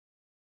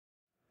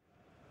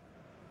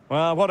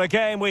Well, what a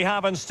game we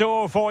have in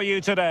store for you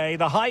today.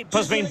 The hype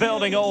has been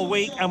building all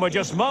week and we're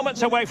just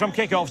moments away from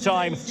kickoff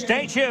time.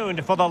 Stay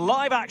tuned for the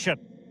live action.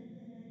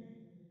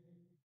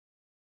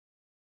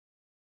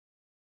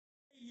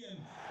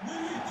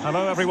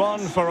 Hello everyone,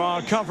 for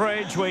our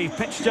coverage we've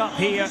pitched up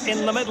here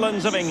in the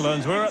Midlands of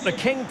England. We're at the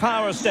King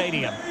Power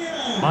Stadium.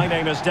 My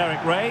name is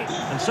Derek Ray,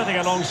 and sitting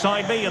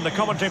alongside me in the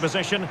commentary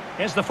position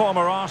is the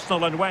former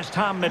Arsenal and West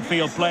Ham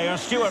midfield player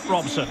Stuart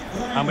Robson.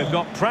 And we've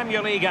got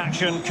Premier League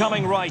action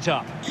coming right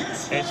up.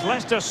 It's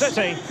Leicester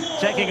City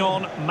taking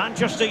on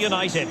Manchester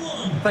United.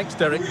 Thanks,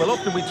 Derek. Well,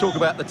 often we talk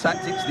about the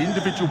tactics, the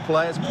individual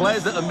players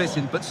that are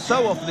missing, but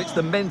so often it's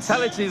the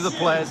mentality of the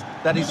players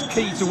that is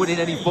key to winning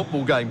any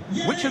football game.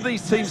 Which of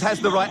these teams has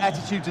the right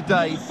attitude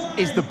today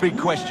is the big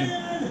question.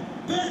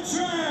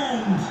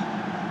 Bertrand,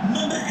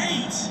 number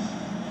 8,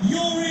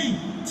 Yuri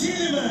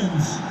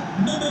Tielemans,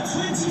 number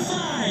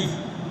 25,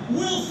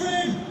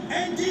 Wilfred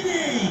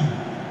Ndidi.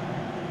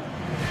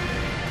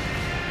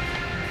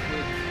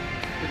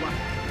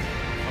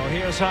 Well,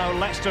 here's how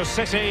Leicester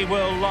City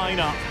will line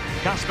up.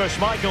 Kasper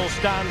Schmeichel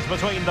stands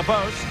between the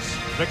posts.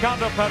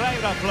 Ricardo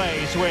Pereira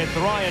plays with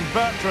Ryan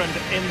Bertrand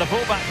in the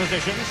fullback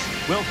positions.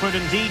 Wilfred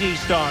Ndidi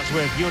starts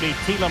with Yuri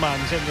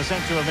Tielemans in the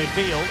centre of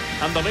midfield.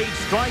 And the lead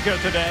striker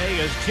today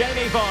is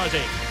Jamie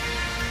Vardy.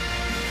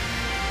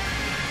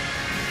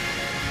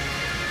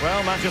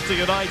 Well, Manchester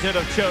United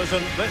have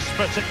chosen this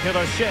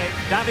particular shape.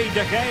 David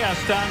De Gea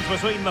stands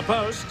between the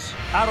posts.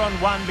 Aaron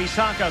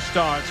Wan-Bissaka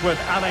starts with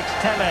Alex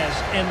Telles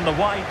in the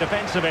wide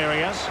defensive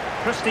areas.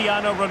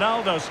 Cristiano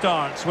Ronaldo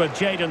starts with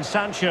Jadon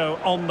Sancho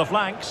on the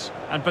flanks.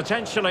 And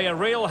potentially a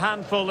real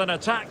handful in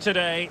attack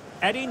today,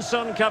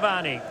 Edinson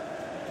Cavani.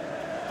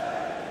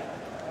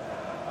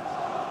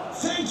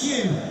 Thank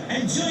you.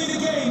 Enjoy the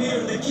game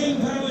here at the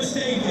King Power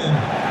Stadium.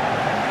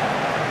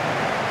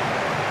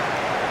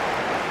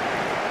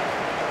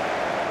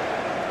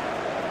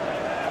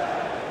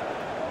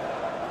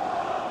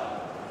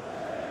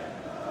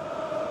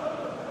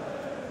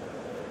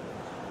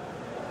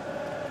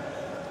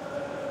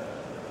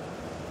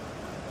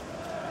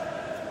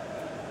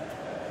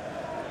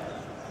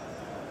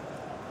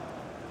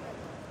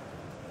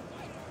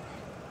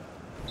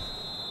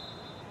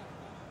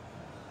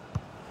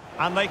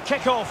 And they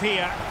kick off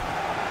here.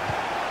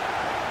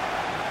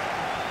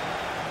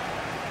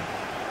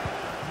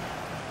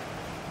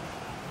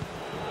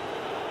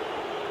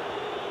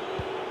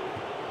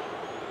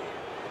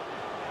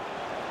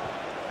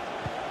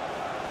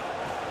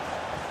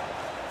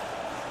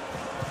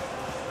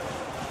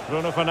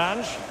 Bruno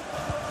Fernandes.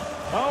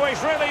 Oh,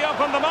 he's really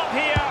opened them up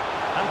here.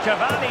 And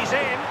Cavani's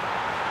in.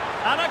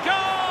 And a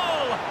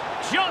goal!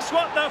 Just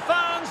what the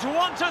fans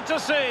wanted to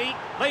see.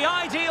 The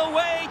ideal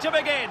way to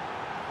begin.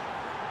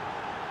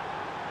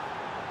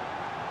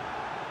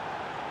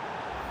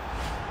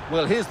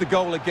 Well, here's the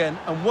goal again,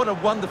 and what a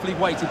wonderfully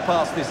weighted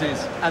pass this is.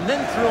 And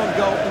then through on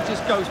goal, he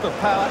just goes for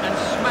power and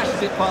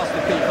smashes it past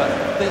the keeper.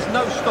 There's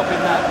no stopping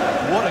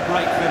that. What a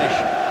great finish.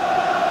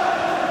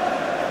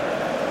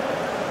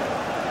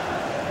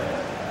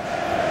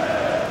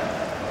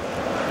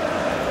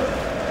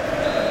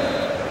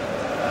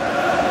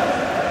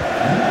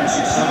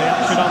 So the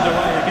action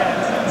underway again.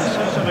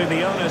 Certainly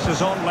the onus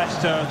is on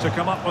Leicester to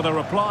come up with a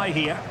reply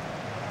here.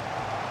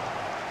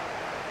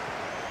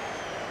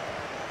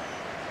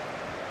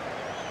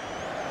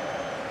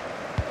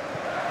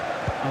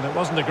 And it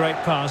wasn't a great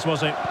pass,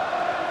 was it?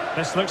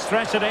 This looks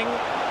threatening.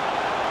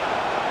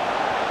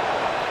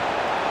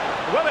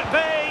 Will it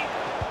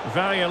be?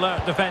 Very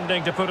alert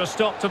defending to put a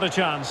stop to the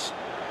chance.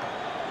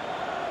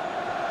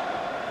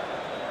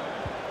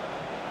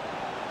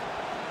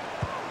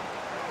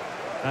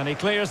 And he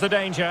clears the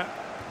danger.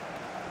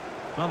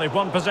 Well, they've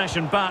won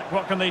possession back.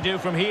 What can they do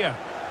from here?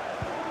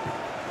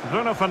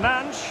 Bruno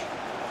Fernandes.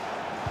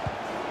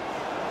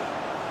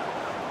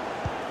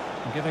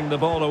 Giving the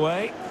ball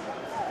away.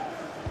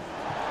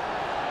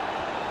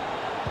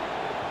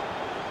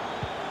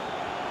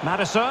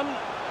 Maddison.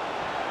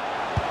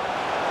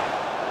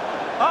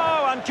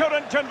 Oh, and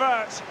couldn't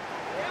convert.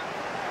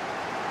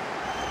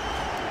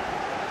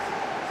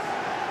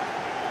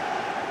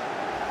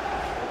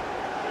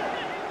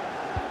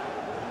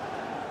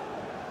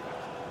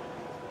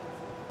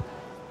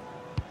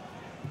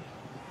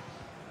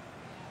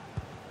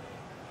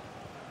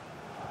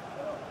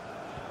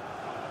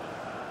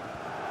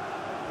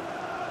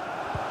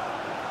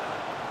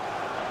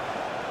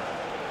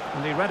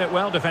 And he read it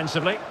well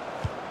defensively.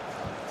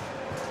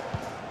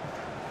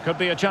 Could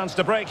be a chance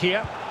to break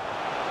here.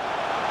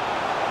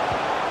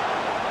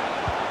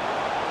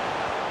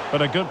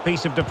 But a good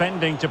piece of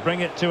defending to bring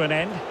it to an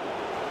end.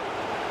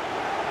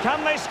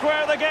 Can they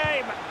square the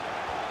game?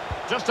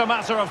 Just a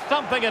matter of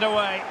thumping it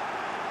away.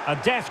 A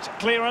deft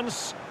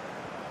clearance.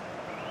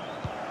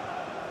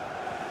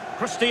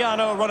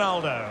 Cristiano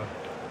Ronaldo.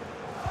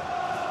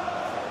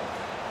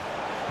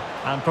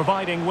 And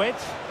providing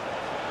width.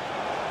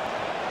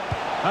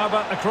 How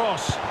about the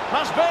cross?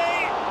 Must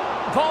be!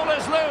 Ball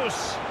is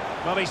loose.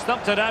 Well, he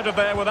stumped it out of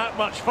there without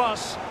much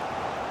fuss.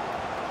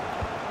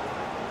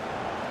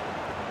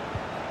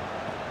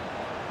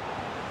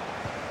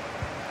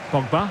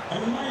 Pogba. A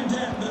reminder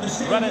that the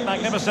stadium Read it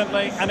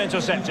magnificently and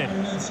intercepted.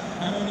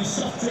 and only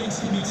soft drinks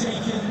can be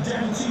taken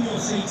down to your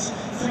seats.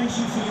 Thank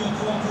you for your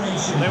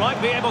cooperation. They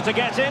might be able to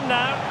get in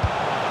now.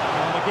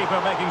 And the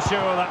keeper making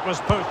sure that was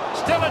put.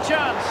 Still a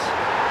chance.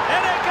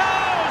 In it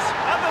goes!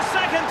 And the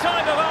second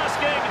time of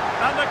asking.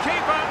 And the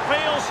keeper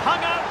feels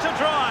hung out to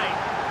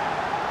dry.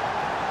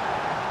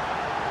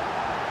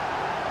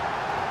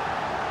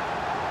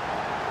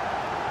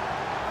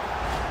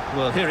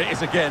 Well, here it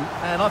is again,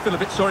 and I feel a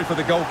bit sorry for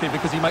the goalkeeper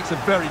because he makes a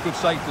very good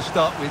save to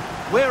start with.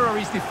 Where are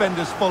his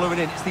defenders following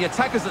in? It's the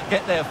attackers that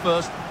get there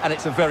first, and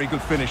it's a very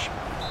good finish.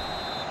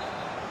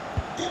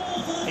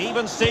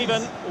 Even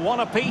Steven,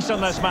 one apiece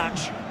in this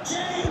match.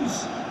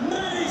 James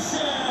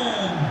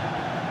Maddison!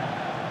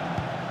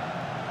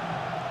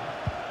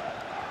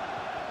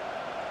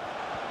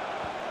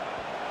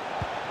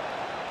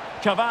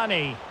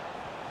 Cavani.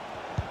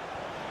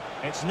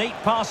 It's neat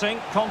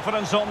passing,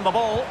 confidence on the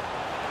ball.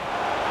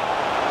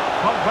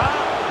 Pogba.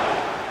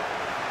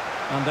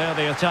 And there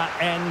the attack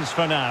ends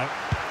for now.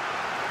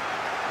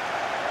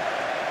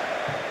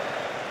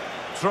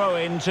 Throw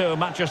in to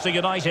Manchester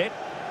United.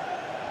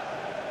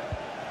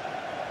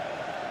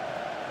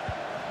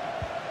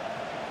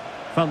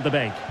 Van de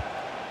Beek.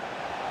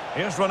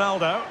 Here's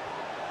Ronaldo.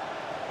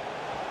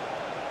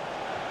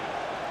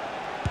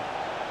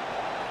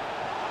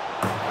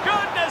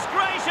 Goodness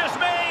gracious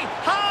me!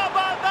 How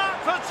about that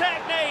for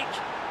technique?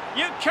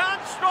 You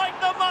can't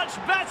strike them much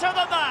better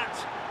than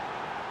that.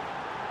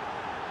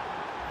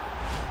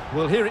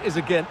 Well, here it is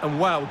again, and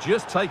wow,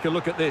 just take a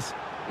look at this.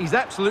 He's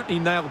absolutely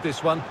nailed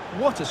this one.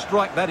 What a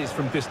strike that is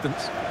from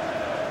distance.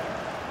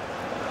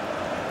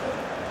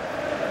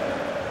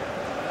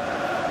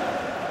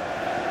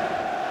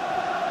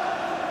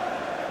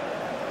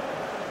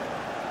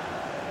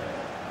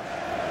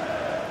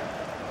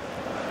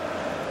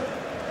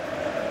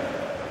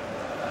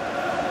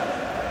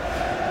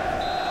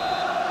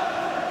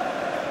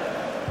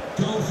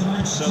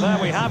 So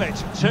there we have it,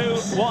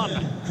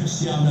 2-1.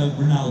 Cristiano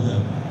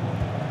Ronaldo.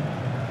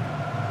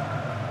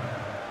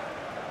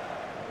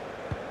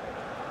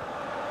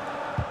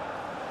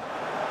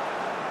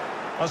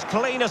 As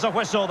clean as a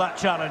whistle, that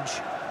challenge.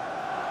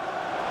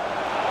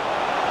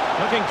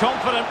 Looking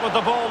confident with the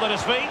ball at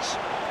his feet.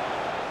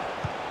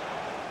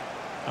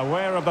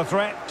 Aware of the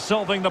threat,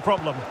 solving the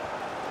problem.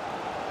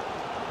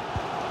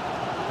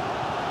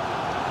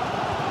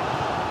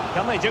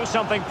 Can they do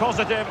something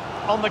positive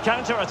on the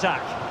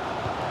counter-attack?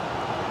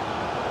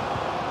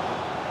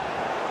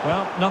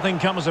 Well, nothing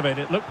comes of it.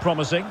 It looked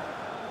promising.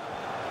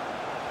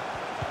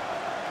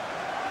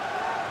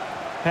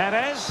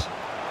 Perez.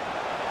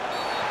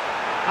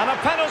 And a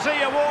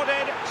penalty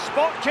awarded.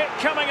 Spot kick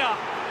coming up.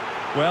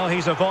 Well,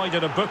 he's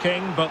avoided a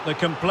booking, but the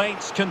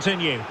complaints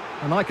continue.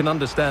 And I can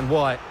understand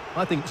why.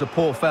 I think it's a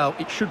poor foul.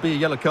 It should be a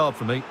yellow card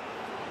for me.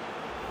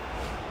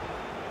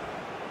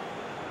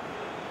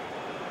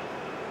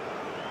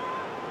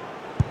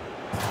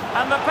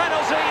 And the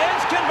penalty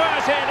is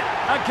converted.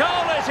 A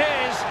goal it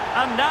is.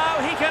 And now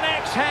he can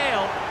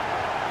exhale.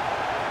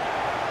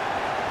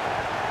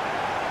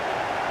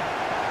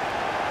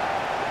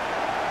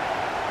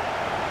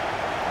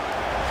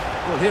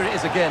 Well, here it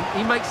is again.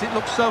 He makes it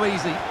look so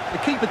easy. The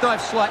keeper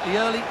dives slightly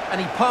early,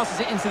 and he passes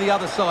it into the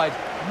other side.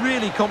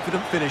 Really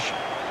confident finish.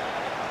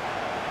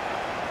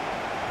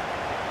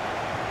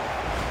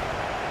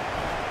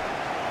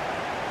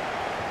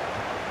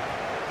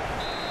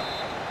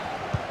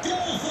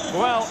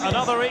 Well,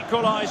 another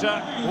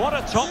equaliser. What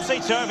a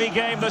topsy-turvy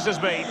game this has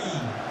been.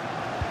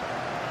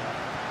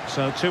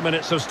 So 2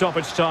 minutes of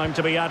stoppage time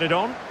to be added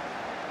on.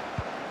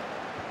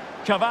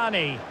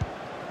 Cavani.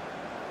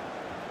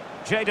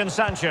 Jadon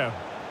Sancho.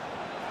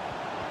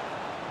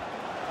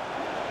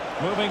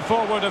 Moving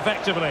forward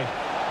effectively.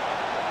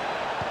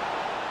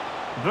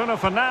 Bruno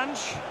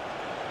Fernandes.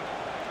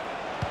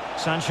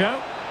 Sancho.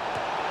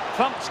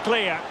 Thumped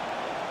clear.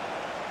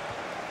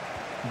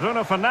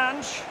 Bruno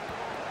Fernandes.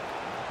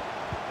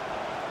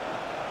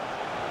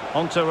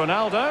 On to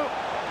Ronaldo.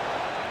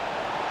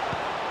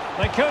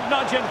 They could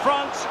nudge in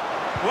front.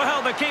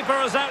 Well, the keeper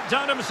has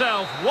outdone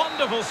himself.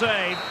 Wonderful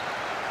save.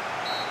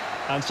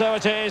 And so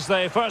it is,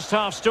 the first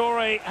half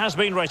story has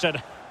been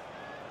written.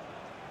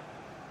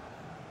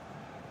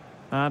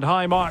 And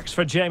high marks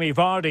for Jamie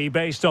Vardy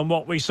based on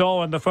what we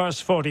saw in the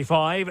first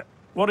 45.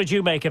 What did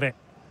you make of it?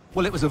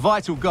 Well, it was a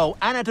vital goal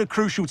and at a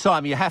crucial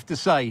time, you have to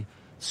say.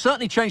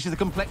 Certainly changes the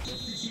complexion.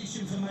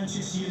 Substitution for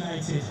Manchester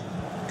United.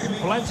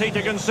 Plenty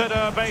to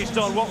consider based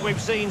on what we've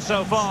seen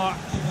so far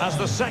as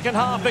the second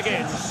half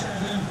begins.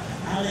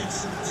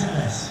 Alex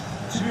Telles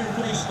to be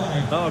replaced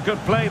by Oh, good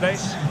play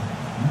this.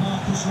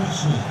 Marcus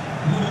Rashford.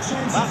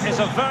 That is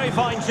a very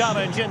fine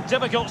challenge in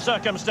difficult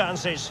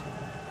circumstances.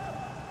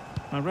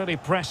 And really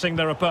pressing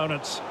their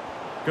opponents.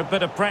 Good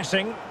bit of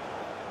pressing.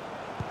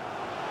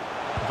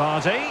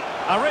 Vardy,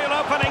 a real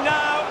opening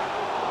now.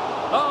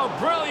 Oh,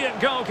 brilliant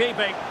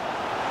goalkeeping.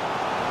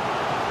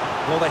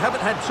 Well, they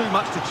haven't had too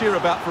much to cheer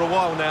about for a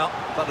while now,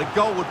 but the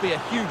goal would be a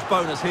huge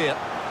bonus here.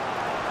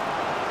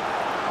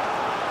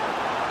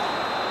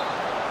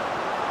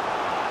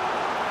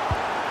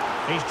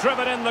 He's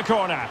driven in the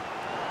corner.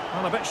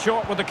 Well, a bit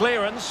short with the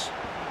clearance.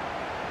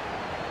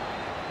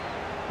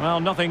 Well,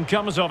 nothing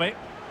comes of it.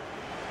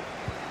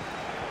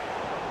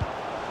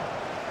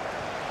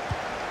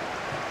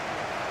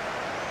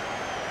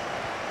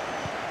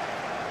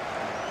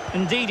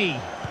 Ndidi.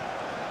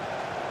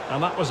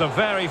 And that was a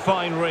very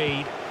fine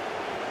read.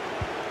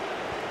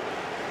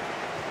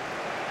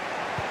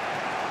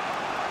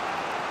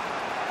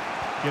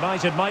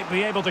 United might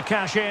be able to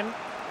cash in.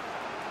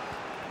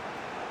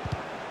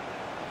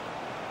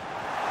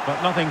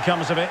 But nothing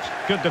comes of it.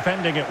 Good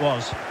defending it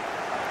was.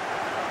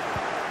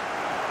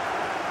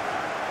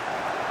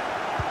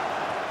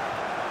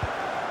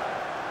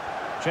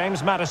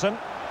 James Maddison.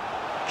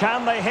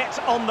 Can they hit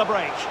on the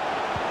break?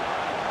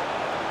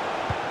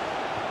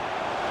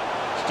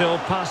 Still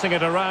passing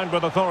it around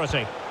with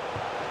authority.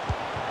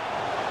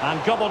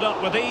 And gobbled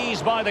up with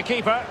ease by the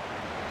keeper.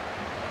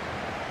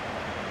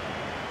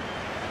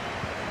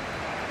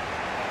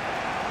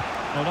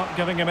 Well, not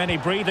giving him any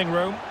breathing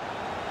room.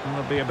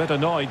 He'll be a bit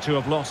annoyed to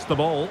have lost the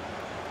ball.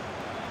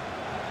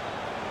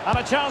 And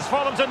a chance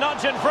for them to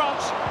nudge in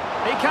front.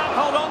 He can't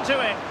hold on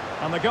to it.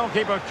 And the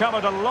goalkeeper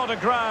covered a lot of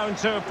ground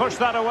to push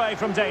that away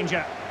from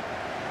danger.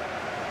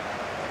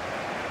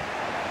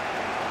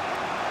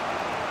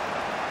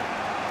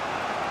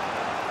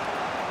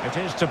 It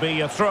is to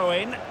be a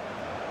throw-in.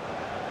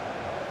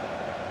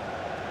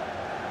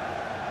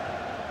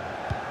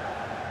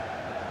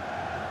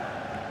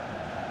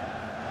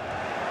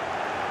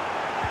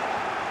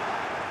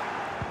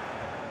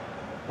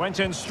 Went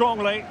in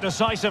strongly,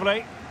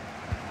 decisively.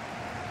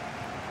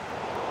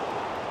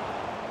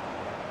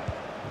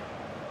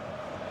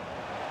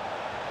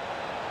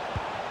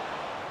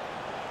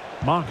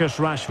 Marcus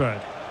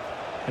Rashford.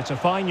 It's a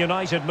fine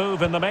United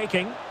move in the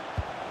making.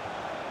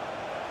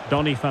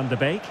 Donny van de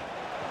Beek.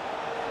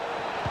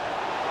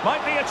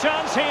 Might be a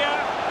chance here.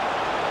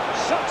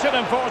 Such an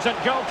important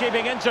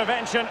goalkeeping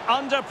intervention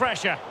under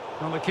pressure.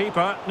 Well, the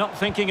keeper not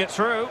thinking it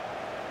through.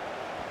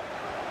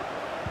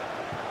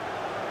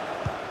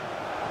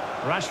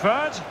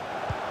 Rashford.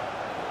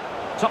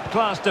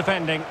 Top-class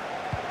defending.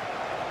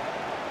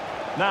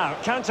 Now,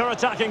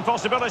 counter-attacking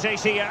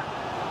possibilities here.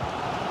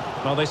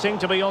 Well, they seem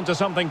to be onto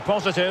something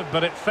positive,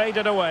 but it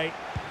faded away.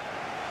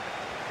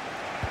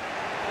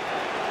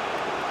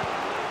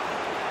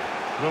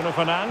 Bruno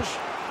Fernandes.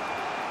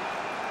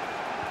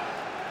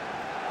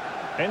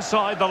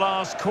 Inside the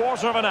last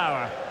quarter of an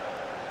hour.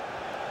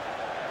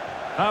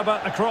 How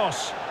about the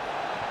cross?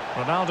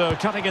 Ronaldo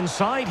cutting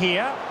inside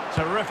here.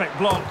 Terrific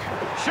block.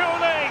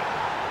 Surely!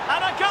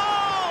 And a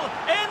goal!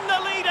 In the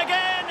lead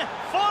again!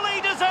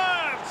 Fully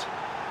deserved!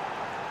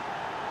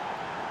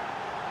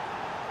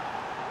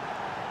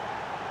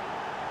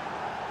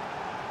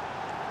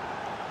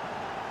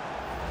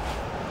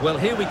 Well,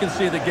 here we can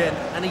see it again,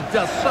 and he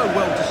does so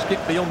well to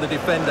skip beyond the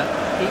defender.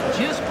 It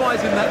just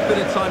buys him that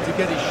bit of time to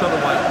get his shot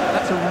away.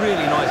 That's a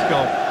really nice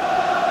goal.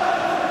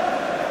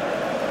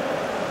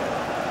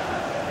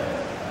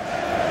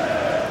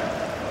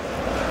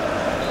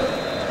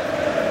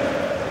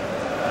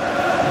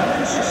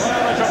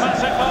 Well, a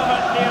dramatic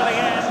moment near the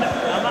end,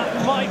 and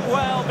that might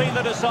well be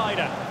the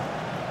decider.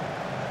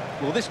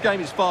 Well, this game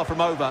is far from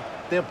over.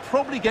 They'll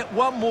probably get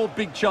one more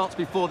big chance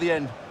before the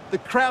end. The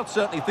crowd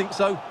certainly think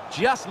so.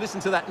 Just listen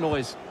to that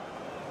noise.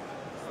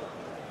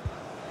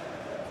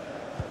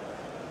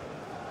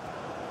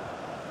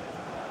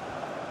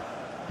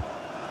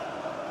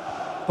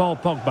 Paul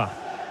Pogba.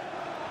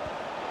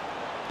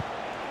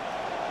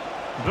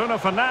 Bruno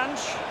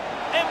Fernandes.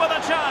 In with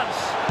a chance.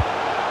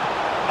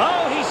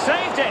 Oh, he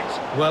saved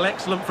it. Well,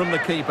 excellent from the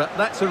keeper.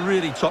 That's a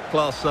really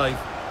top-class save.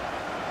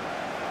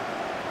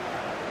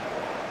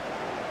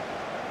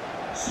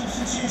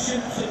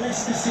 Substitution for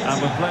Leicester City. And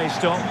with play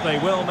stopped, they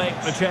will make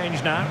the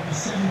change now. Number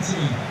 17,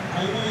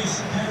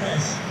 Alois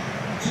Perez,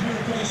 to be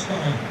replaced by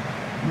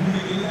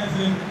number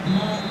 11,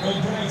 Mark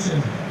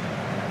Albrighton.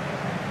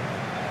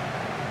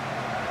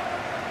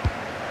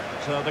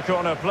 So the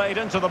corner played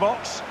into the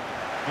box.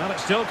 Well, it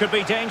still could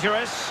be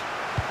dangerous.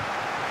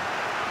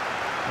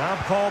 Now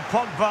Paul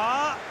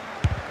Pogba,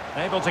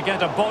 able to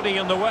get a body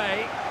in the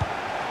way.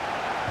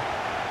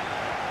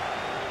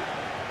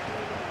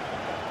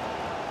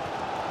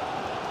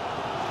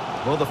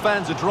 Well, the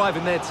fans are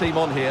driving their team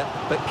on here,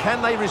 but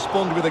can they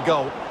respond with a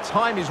goal?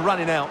 Time is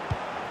running out.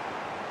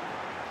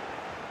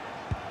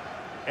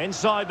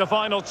 Inside the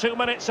final 2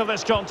 minutes of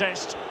this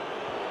contest.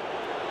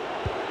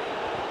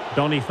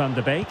 Donny van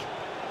de Beek.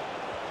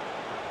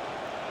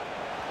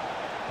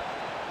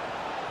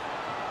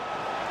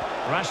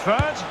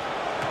 Rashford.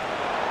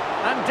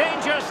 And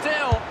danger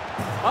still.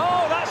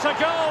 Oh, that's a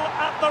goal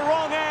at the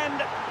wrong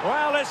end.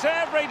 Well, it's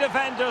every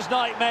defender's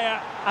nightmare.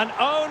 An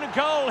own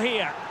goal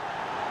here.